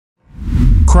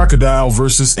Crocodile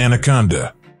versus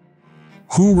Anaconda.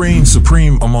 Who reigns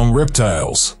supreme among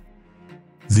reptiles?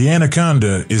 The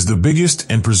anaconda is the biggest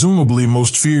and presumably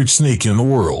most feared snake in the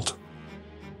world.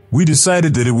 We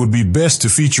decided that it would be best to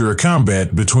feature a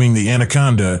combat between the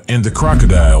anaconda and the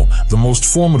crocodile, the most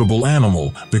formidable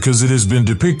animal, because it has been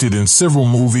depicted in several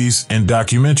movies and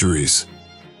documentaries.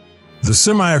 The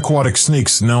semi-aquatic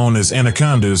snakes known as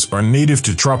anacondas are native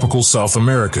to tropical South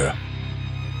America.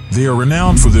 They are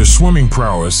renowned for their swimming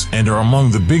prowess and are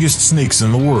among the biggest snakes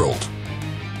in the world.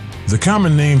 The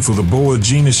common name for the boa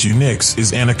genus Eunyx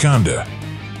is anaconda.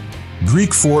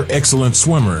 Greek for excellent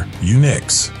swimmer,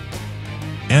 eunyx.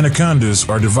 Anacondas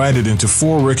are divided into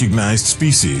 4 recognized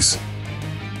species.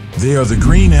 They are the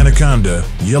green anaconda,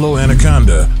 yellow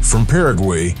anaconda from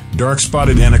Paraguay,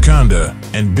 dark-spotted anaconda,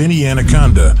 and Beni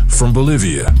anaconda from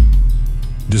Bolivia.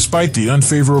 Despite the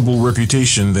unfavorable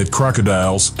reputation that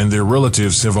crocodiles and their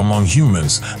relatives have among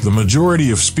humans, the majority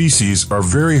of species are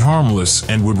very harmless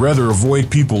and would rather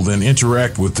avoid people than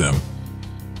interact with them.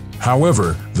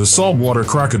 However, the saltwater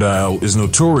crocodile is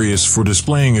notorious for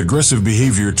displaying aggressive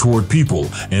behavior toward people,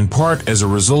 in part as a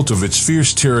result of its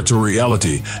fierce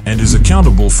territoriality, and is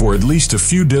accountable for at least a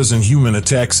few dozen human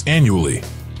attacks annually.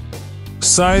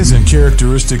 Size and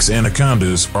characteristics: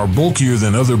 anacondas are bulkier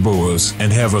than other boas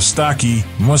and have a stocky,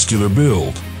 muscular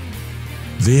build.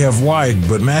 They have wide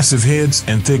but massive heads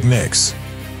and thick necks.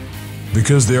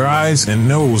 Because their eyes and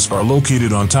nose are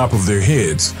located on top of their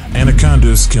heads,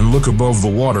 anacondas can look above the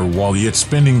water while yet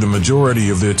spending the majority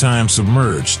of their time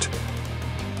submerged.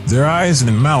 Their eyes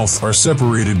and mouth are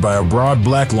separated by a broad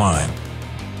black line.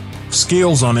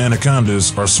 Scales on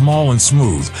anacondas are small and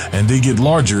smooth, and they get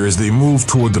larger as they move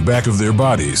toward the back of their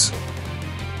bodies.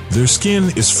 Their skin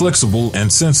is flexible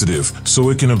and sensitive,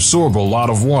 so it can absorb a lot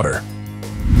of water.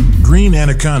 Green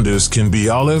anacondas can be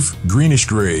olive,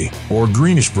 greenish-gray, or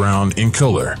greenish-brown in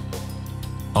color.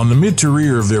 On the mid to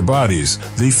rear of their bodies,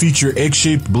 they feature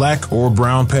egg-shaped black or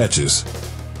brown patches.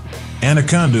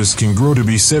 Anacondas can grow to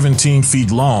be 17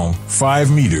 feet long,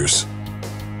 5 meters.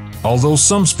 Although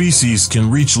some species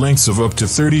can reach lengths of up to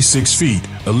 36 feet,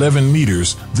 11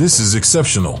 meters, this is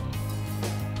exceptional.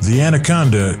 The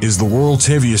anaconda is the world's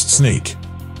heaviest snake.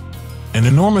 An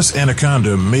enormous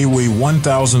anaconda may weigh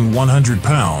 1,100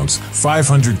 pounds,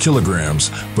 500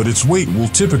 kilograms, but its weight will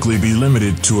typically be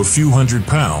limited to a few hundred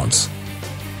pounds.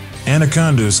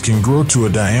 Anacondas can grow to a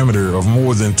diameter of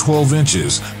more than 12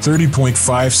 inches,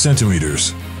 30.5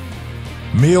 centimeters.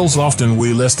 Males often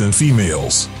weigh less than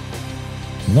females.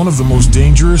 One of the most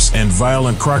dangerous and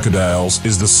violent crocodiles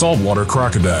is the saltwater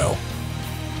crocodile.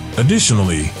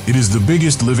 Additionally, it is the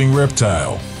biggest living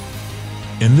reptile.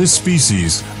 In this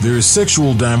species, there is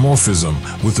sexual dimorphism,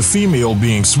 with the female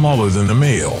being smaller than the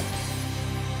male.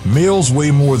 Males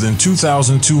weigh more than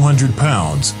 2,200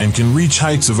 pounds and can reach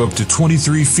heights of up to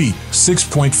 23 feet,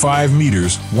 6.5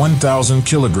 meters, 1,000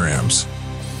 kilograms.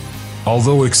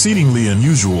 Although exceedingly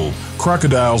unusual,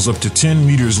 crocodiles up to 10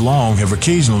 meters long have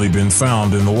occasionally been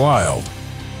found in the wild.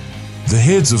 The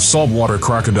heads of saltwater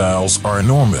crocodiles are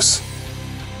enormous.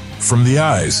 From the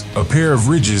eyes, a pair of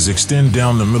ridges extend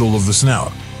down the middle of the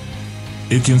snout.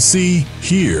 It can see,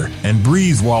 hear, and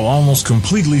breathe while almost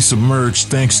completely submerged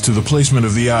thanks to the placement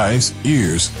of the eyes,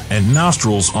 ears, and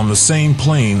nostrils on the same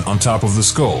plane on top of the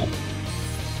skull.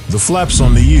 The flaps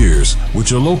on the ears,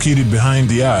 which are located behind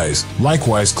the eyes,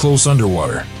 likewise close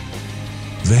underwater.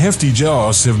 The hefty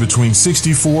jaws have between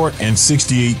 64 and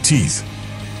 68 teeth.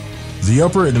 The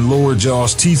upper and lower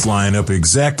jaws' teeth line up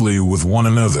exactly with one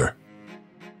another.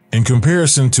 In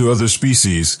comparison to other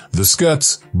species, the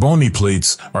scuts, bony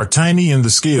plates, are tiny and the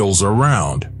scales are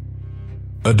round.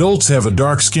 Adults have a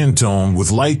dark skin tone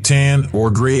with light tan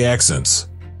or gray accents.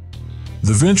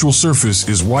 The ventral surface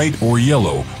is white or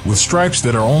yellow, with stripes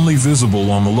that are only visible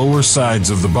on the lower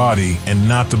sides of the body and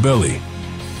not the belly.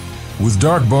 With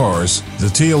dark bars, the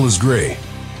tail is gray.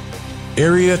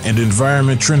 Area and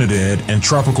environment: Trinidad and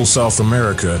tropical South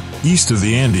America, east of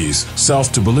the Andes,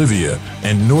 south to Bolivia,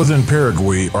 and northern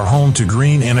Paraguay are home to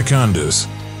green anacondas.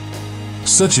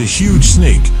 Such a huge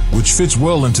snake, which fits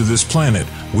well into this planet,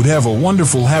 would have a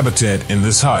wonderful habitat in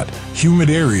this hot,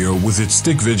 humid area with its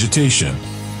thick vegetation.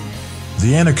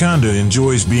 The anaconda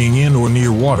enjoys being in or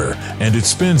near water, and it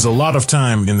spends a lot of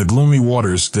time in the gloomy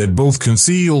waters that both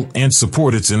conceal and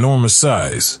support its enormous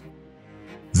size.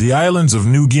 The islands of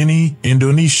New Guinea,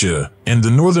 Indonesia, and the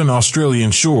northern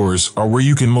Australian shores are where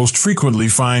you can most frequently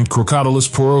find Crocodilus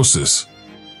porosus.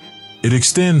 It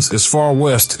extends as far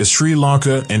west as Sri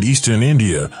Lanka and eastern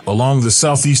India, along the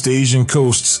Southeast Asian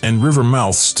coasts and river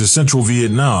mouths to central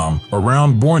Vietnam,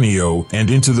 around Borneo and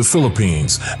into the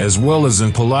Philippines, as well as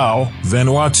in Palau,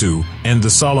 Vanuatu, and the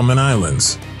Solomon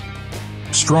Islands.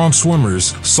 Strong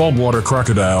swimmers, saltwater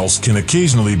crocodiles can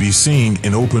occasionally be seen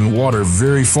in open water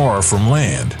very far from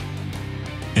land.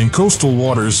 In coastal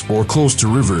waters or close to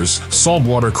rivers,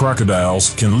 saltwater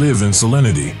crocodiles can live in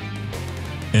salinity.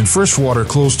 In freshwater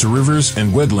close to rivers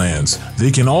and wetlands,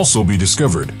 they can also be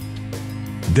discovered.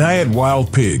 Diet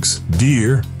wild pigs,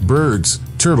 deer, birds,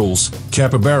 turtles,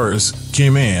 capybaras,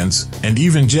 caimans, and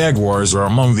even jaguars are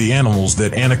among the animals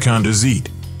that anacondas eat.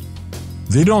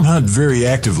 They don't hunt very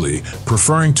actively,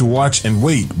 preferring to watch and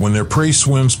wait when their prey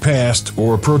swims past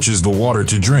or approaches the water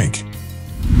to drink.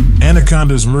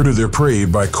 Anacondas murder their prey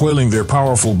by coiling their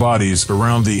powerful bodies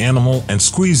around the animal and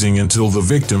squeezing until the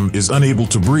victim is unable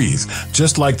to breathe,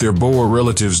 just like their boa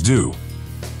relatives do.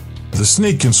 The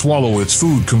snake can swallow its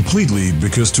food completely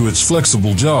because to its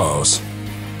flexible jaws.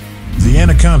 The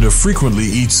anaconda frequently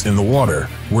eats in the water,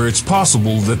 where it's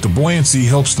possible that the buoyancy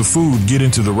helps the food get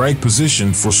into the right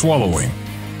position for swallowing.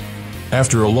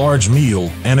 After a large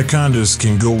meal, anacondas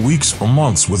can go weeks or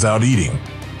months without eating.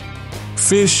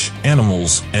 Fish,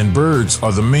 animals, and birds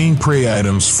are the main prey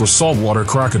items for saltwater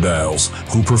crocodiles,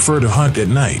 who prefer to hunt at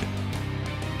night.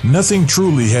 Nothing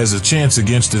truly has a chance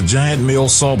against a giant male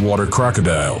saltwater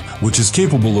crocodile, which is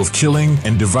capable of killing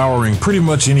and devouring pretty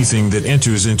much anything that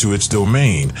enters into its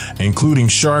domain, including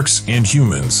sharks and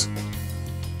humans.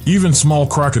 Even small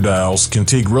crocodiles can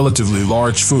take relatively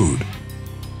large food.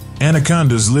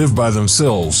 Anacondas live by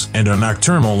themselves and are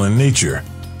nocturnal in nature.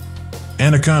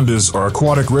 Anacondas are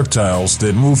aquatic reptiles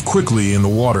that move quickly in the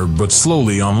water but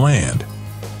slowly on land.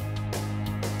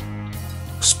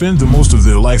 Spend the most of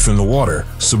their life in the water,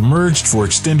 submerged for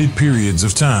extended periods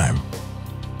of time.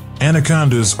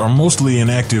 Anacondas are mostly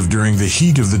inactive during the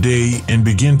heat of the day and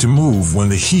begin to move when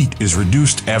the heat is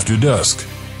reduced after dusk.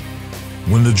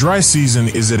 When the dry season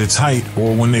is at its height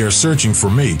or when they are searching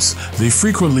for mates, they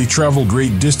frequently travel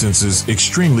great distances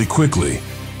extremely quickly.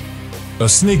 A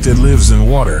snake that lives in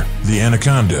water, the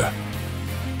anaconda.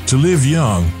 To live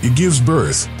young, it gives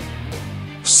birth.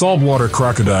 Saltwater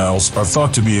crocodiles are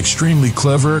thought to be extremely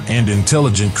clever and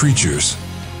intelligent creatures.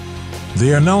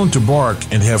 They are known to bark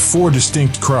and have 4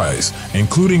 distinct cries,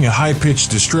 including a high-pitched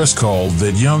distress call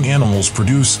that young animals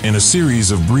produce in a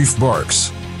series of brief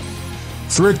barks.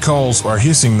 Threat calls are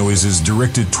hissing noises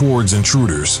directed towards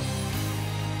intruders.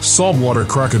 Saltwater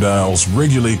crocodiles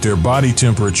regulate their body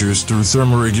temperatures through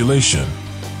thermoregulation.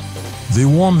 They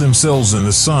warm themselves in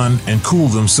the sun and cool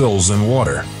themselves in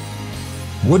water.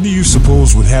 What do you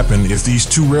suppose would happen if these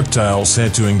two reptiles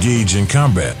had to engage in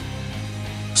combat?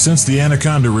 Since the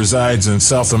anaconda resides in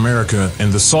South America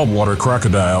and the saltwater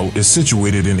crocodile is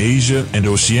situated in Asia and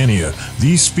Oceania,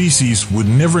 these species would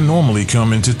never normally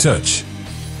come into touch.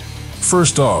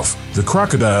 First off, the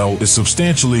crocodile is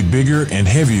substantially bigger and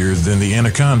heavier than the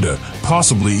anaconda,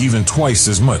 possibly even twice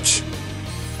as much.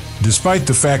 Despite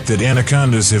the fact that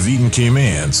anacondas have eaten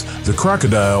caimans, the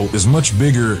crocodile is much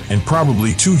bigger and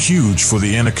probably too huge for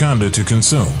the anaconda to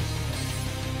consume.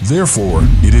 Therefore,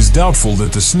 it is doubtful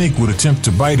that the snake would attempt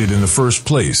to bite it in the first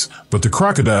place, but the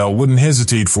crocodile wouldn't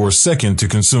hesitate for a second to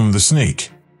consume the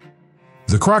snake.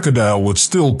 The crocodile would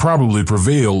still probably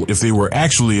prevail if they were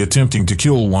actually attempting to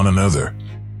kill one another.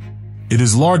 It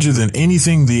is larger than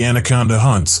anything the anaconda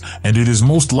hunts, and it is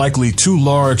most likely too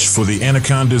large for the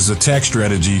anaconda's attack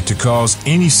strategy to cause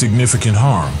any significant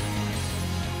harm.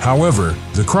 However,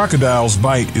 the crocodile's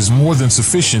bite is more than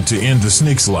sufficient to end the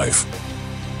snake's life.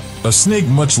 A snake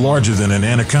much larger than an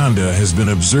anaconda has been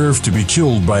observed to be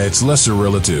killed by its lesser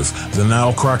relative, the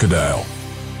Nile crocodile.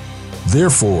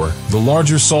 Therefore, the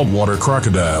larger saltwater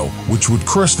crocodile, which would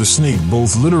crush the snake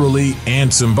both literally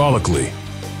and symbolically.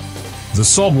 The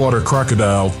saltwater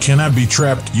crocodile cannot be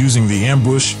trapped using the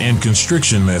ambush and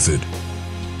constriction method.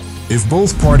 If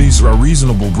both parties are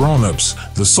reasonable grown-ups,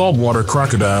 the saltwater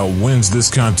crocodile wins this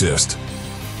contest.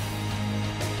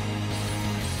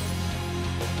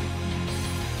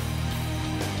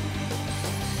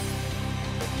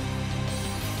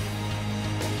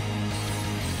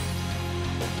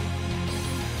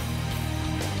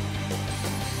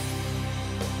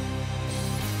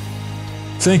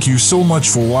 Thank you so much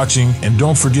for watching, and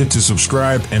don't forget to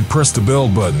subscribe and press the bell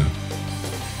button.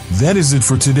 That is it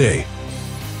for today.